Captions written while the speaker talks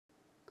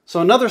So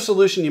another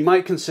solution you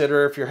might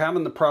consider if you're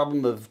having the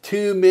problem of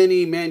too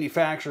many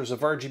manufacturers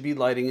of RGB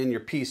lighting in your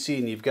PC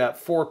and you've got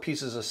 4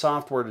 pieces of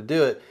software to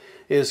do it,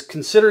 is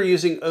consider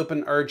using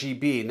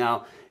OpenRGB.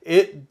 Now,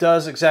 it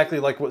does exactly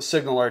like what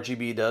Signal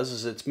RGB does,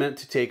 is it's meant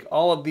to take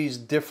all of these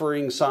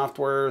differing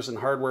softwares and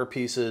hardware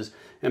pieces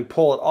and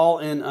pull it all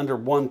in under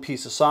one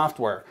piece of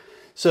software.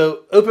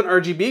 So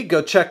OpenRGB,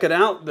 go check it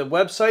out, the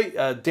website,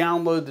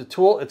 download the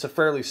tool. It's a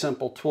fairly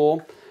simple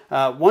tool.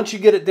 Once you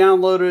get it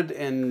downloaded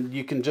and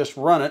you can just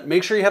run it,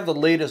 make sure you have the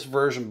latest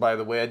version, by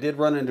the way. I did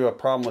run into a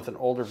problem with an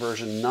older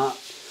version not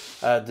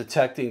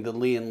detecting the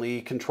Lee &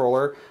 Lee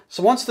controller.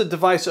 So once the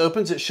device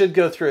opens, it should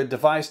go through a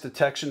device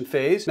detection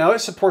phase. Now it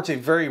supports a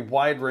very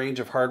wide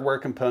range of hardware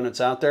components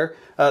out there.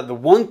 The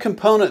one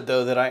component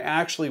though that I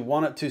actually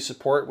want it to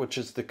support, which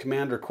is the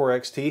Commander Core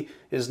XT,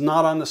 is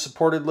not on the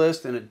supported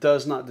list and it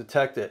does not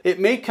detect it. It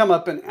may come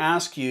up and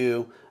ask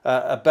you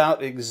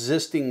about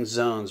existing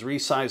zones,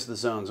 resize the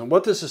zones. And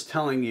what this is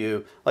telling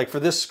you, like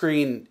for this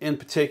screen in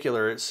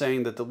particular, it's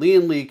saying that the Lee &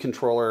 Lee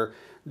controller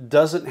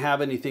doesn't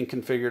have anything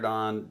configured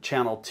on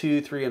channel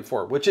 2, 3, and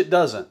 4, which it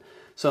doesn't.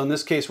 So in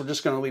this case, we're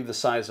just going to leave the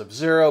size of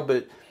 0,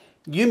 but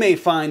you may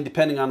find,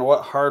 depending on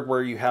what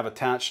hardware you have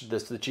attached to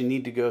this, that you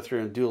need to go through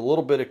and do a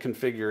little bit of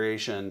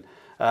configuration,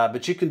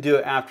 but you can do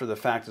it after the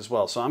fact as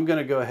well. So I'm going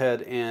to go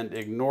ahead and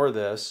ignore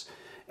this.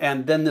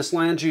 And then this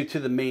lands you to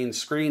the main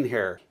screen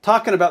here.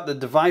 Talking about the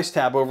device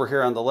tab over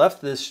here on the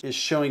left, this is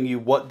showing you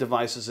what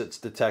devices it's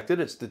detected.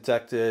 It's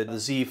detected the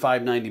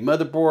Z590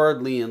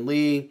 motherboard, Lee &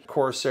 Lee,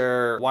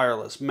 Corsair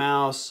wireless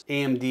mouse,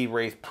 AMD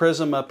Wraith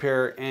Prism up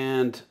here,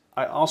 and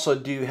I also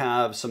do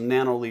have some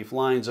nanoleaf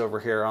lines over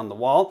here on the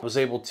wall. I was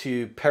able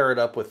to pair it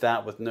up with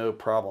that with no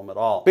problem at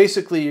all.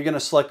 Basically, you're going to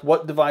select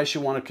what device you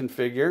want to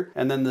configure,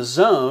 and then the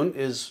zone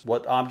is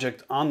what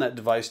object on that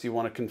device do you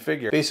want to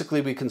configure.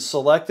 Basically, we can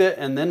select it,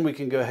 and then we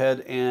can go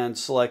ahead and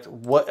select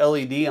what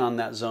LED on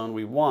that zone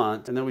we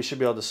want, and then we should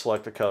be able to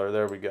select the color.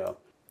 There we go.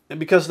 And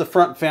because the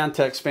front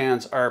Fantex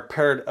fans are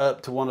paired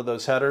up to one of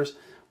those headers,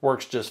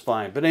 works just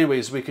fine. But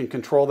anyways, we can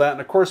control that, and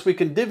of course, we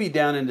can divvy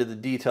down into the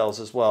details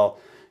as well.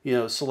 You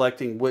know,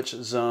 selecting which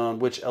zone,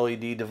 which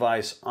LED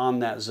device on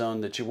that zone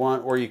that you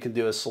want, or you can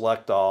do a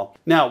select all.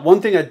 Now,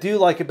 one thing I do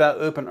like about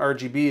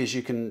OpenRGB is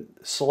you can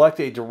select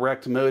a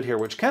direct mode here,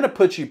 which kind of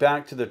puts you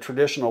back to the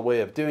traditional way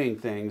of doing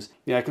things.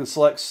 Yeah, I can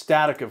select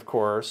static, of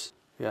course.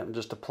 Yeah, and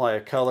just apply a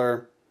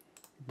color,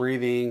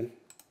 breathing.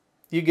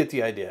 You get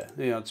the idea.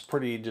 You know, it's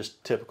pretty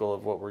just typical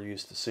of what we're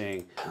used to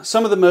seeing.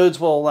 Some of the modes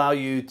will allow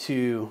you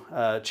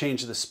to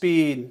change the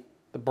speed,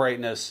 the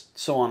brightness,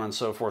 so on and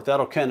so forth.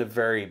 That'll kind of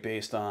vary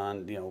based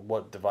on, you know,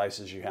 what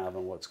devices you have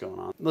and what's going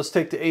on. Let's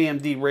take the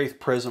AMD Wraith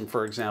Prism,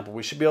 for example.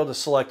 We should be able to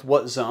select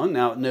what zone.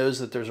 Now it knows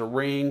that there's a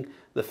ring,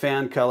 the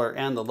fan color,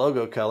 and the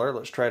logo color.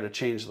 Let's try to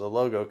change the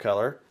logo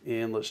color.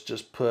 And let's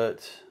just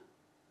put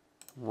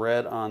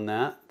red on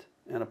that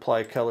and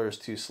apply colors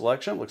to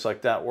selection. Looks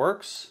like that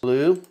works.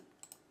 Blue.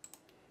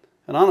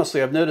 And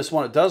honestly, I've noticed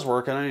when it does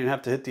work, I don't even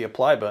have to hit the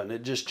apply button.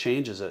 It just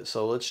changes it.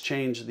 So let's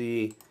change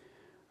the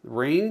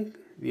ring,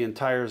 the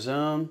entire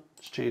zone.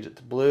 Let's change it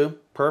to blue.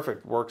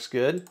 Perfect, works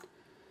good.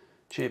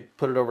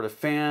 Put it over to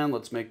fan.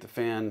 Let's make the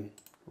fan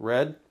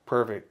red.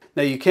 Perfect.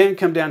 Now you can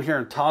come down here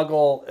and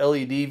toggle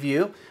LED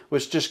view,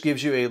 which just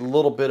gives you a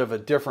little bit of a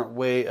different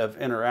way of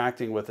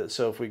interacting with it.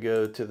 So if we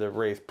go to the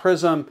Wraith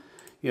Prism,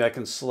 you know, I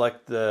can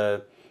select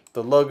the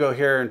logo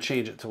here and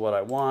change it to what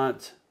I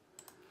want.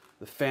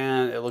 The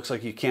fan, it looks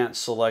like you can't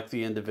select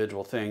the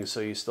individual things, so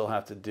you still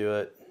have to do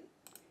it.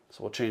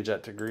 So we'll change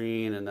that to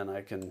green, and then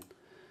I can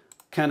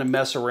kind of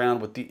mess around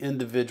with the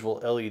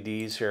individual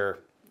LEDs here.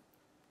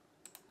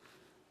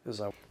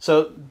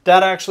 So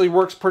that actually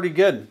works pretty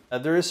good.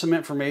 There is some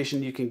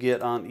information you can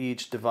get on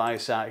each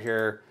device out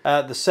here.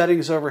 The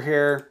settings over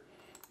here,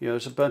 you know,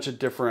 there's a bunch of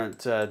different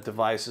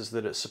devices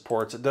that it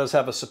supports. It does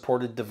have a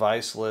supported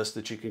device list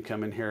that you can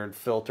come in here and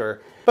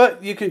filter,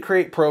 but you can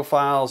create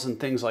profiles and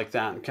things like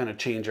that and kind of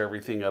change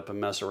everything up and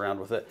mess around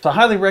with it. So I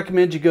highly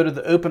recommend you go to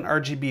the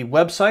OpenRGB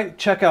website,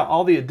 check out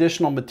all the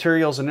additional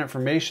materials and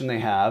information they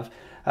have.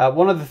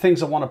 One of the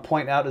things I want to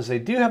point out is they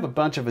do have a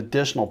bunch of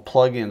additional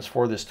plugins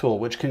for this tool,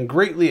 which can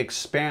greatly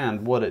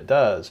expand what it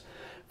does.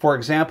 For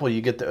example,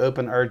 you get the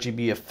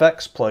OpenRGB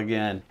Effects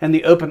plugin and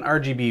the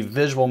OpenRGB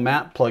Visual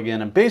Map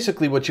plugin. And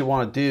basically what you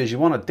want to do is you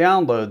want to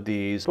download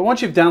these. But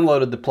once you've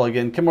downloaded the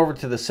plugin, come over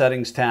to the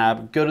Settings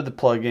tab, go to the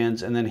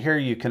plugins, and then here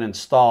you can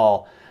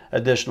install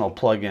additional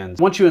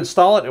plugins. Once you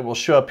install it, it will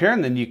show up here,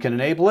 and then you can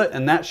enable it,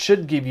 and that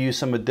should give you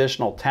some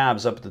additional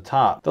tabs up at the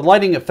top. The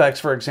lighting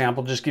effects, for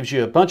example, just gives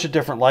you a bunch of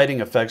different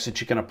lighting effects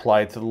that you can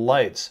apply to the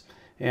lights.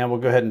 And we'll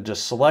go ahead and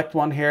just select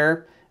one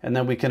here, and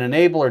then we can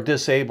enable or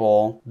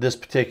disable this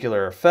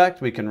particular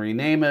effect. We can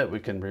rename it, we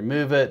can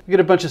remove it. We get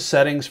a bunch of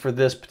settings for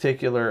this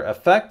particular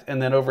effect,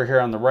 and then over here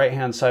on the right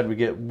hand side we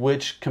get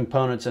which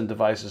components and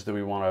devices that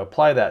we want to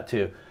apply that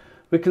to.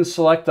 We can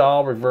select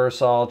all,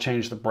 reverse all,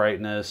 change the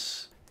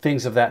brightness,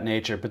 things of that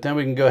nature. But then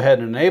we can go ahead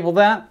and enable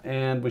that,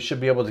 and we should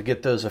be able to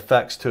get those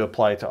effects to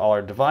apply to all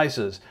our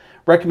devices.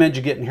 recommend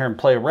you get in here and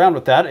play around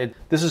with that.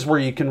 This is where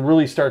you can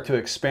really start to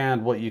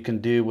expand what you can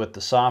do with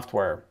the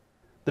software.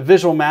 The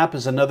visual map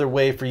is another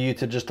way for you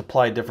to just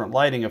apply different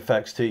lighting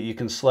effects to it. You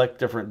can select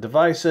different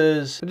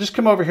devices. Just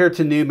come over here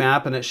to new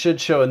map and it should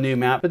show a new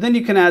map, but then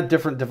you can add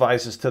different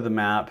devices to the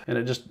map and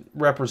it just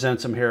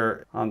represents them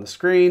here on the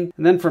screen.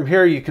 And then from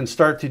here you can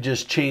start to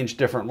just change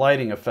different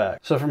lighting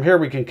effects. So from here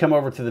we can come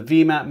over to the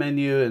VMAP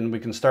menu and we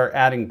can start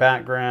adding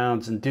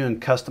backgrounds and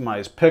doing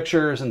customized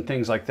pictures and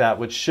things like that,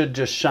 which should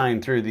just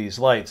shine through these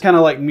lights. Kind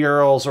of like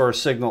murals or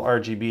signal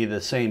RGB,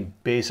 the same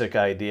basic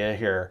idea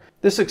here.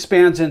 This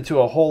expands into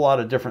a whole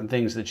lot of different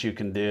things that you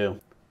can do.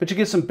 But you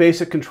get some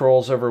basic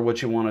controls over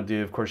what you want to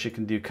do. Of course, you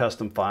can do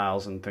custom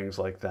files and things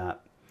like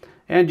that.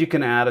 And you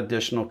can add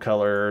additional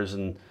colors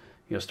and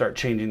start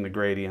changing the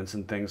gradients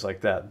and things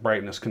like that,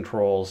 brightness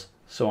controls,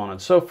 so on and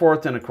so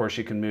forth. And of course,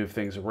 you can move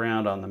things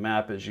around on the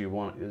map as you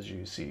want, as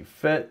you see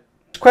fit.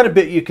 There's quite a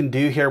bit you can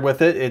do here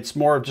with it. It's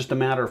more of just a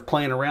matter of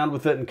playing around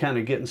with it and kind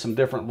of getting some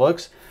different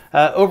looks.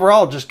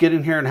 Overall, just get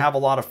in here and have a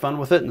lot of fun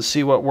with it and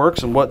see what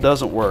works and what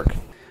doesn't work.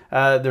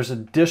 There's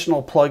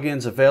additional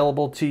plugins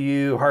available to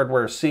you,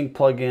 hardware sync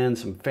plugins,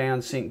 some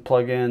fan sync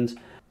plugins.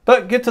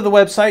 But get to the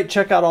website,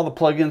 check out all the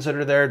plugins that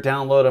are there,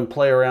 download them,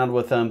 play around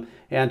with them,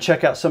 and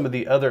check out some of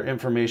the other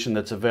information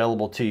that's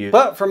available to you.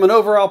 But from an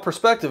overall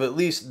perspective, at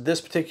least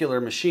this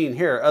particular machine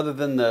here, other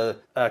than the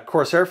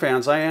Corsair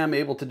fans, I am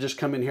able to just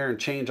come in here and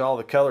change all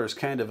the colors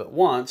kind of at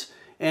once.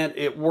 And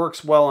it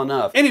works well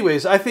enough.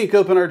 Anyways, I think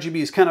OpenRGB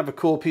is kind of a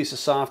cool piece of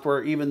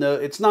software, even though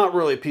it's not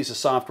really a piece of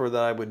software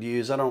that I would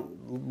use. I don't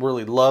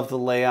really love the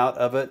layout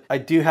of it. I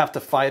do have to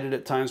fight it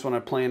at times when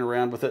I'm playing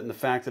around with it, and the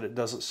fact that it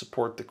doesn't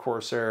support the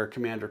Corsair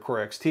Commander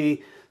Core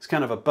XT is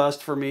kind of a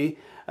bust for me.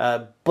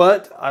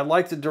 But I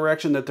like the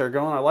direction that they're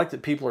going. I like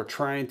that people are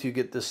trying to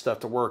get this stuff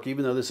to work,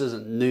 even though this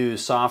isn't new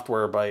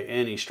software by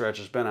any stretch.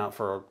 It's been out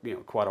for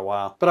quite a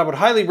while. But I would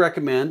highly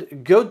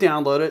recommend go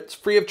download it. It's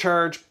free of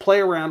charge. Play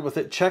around with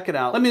it. Check it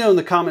out. Let me know in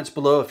the comments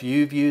below if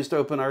you've used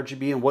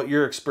OpenRGB and what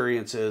your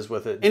experience is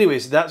with it.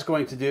 Anyways, that's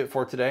going to do it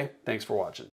for today. Thanks for watching.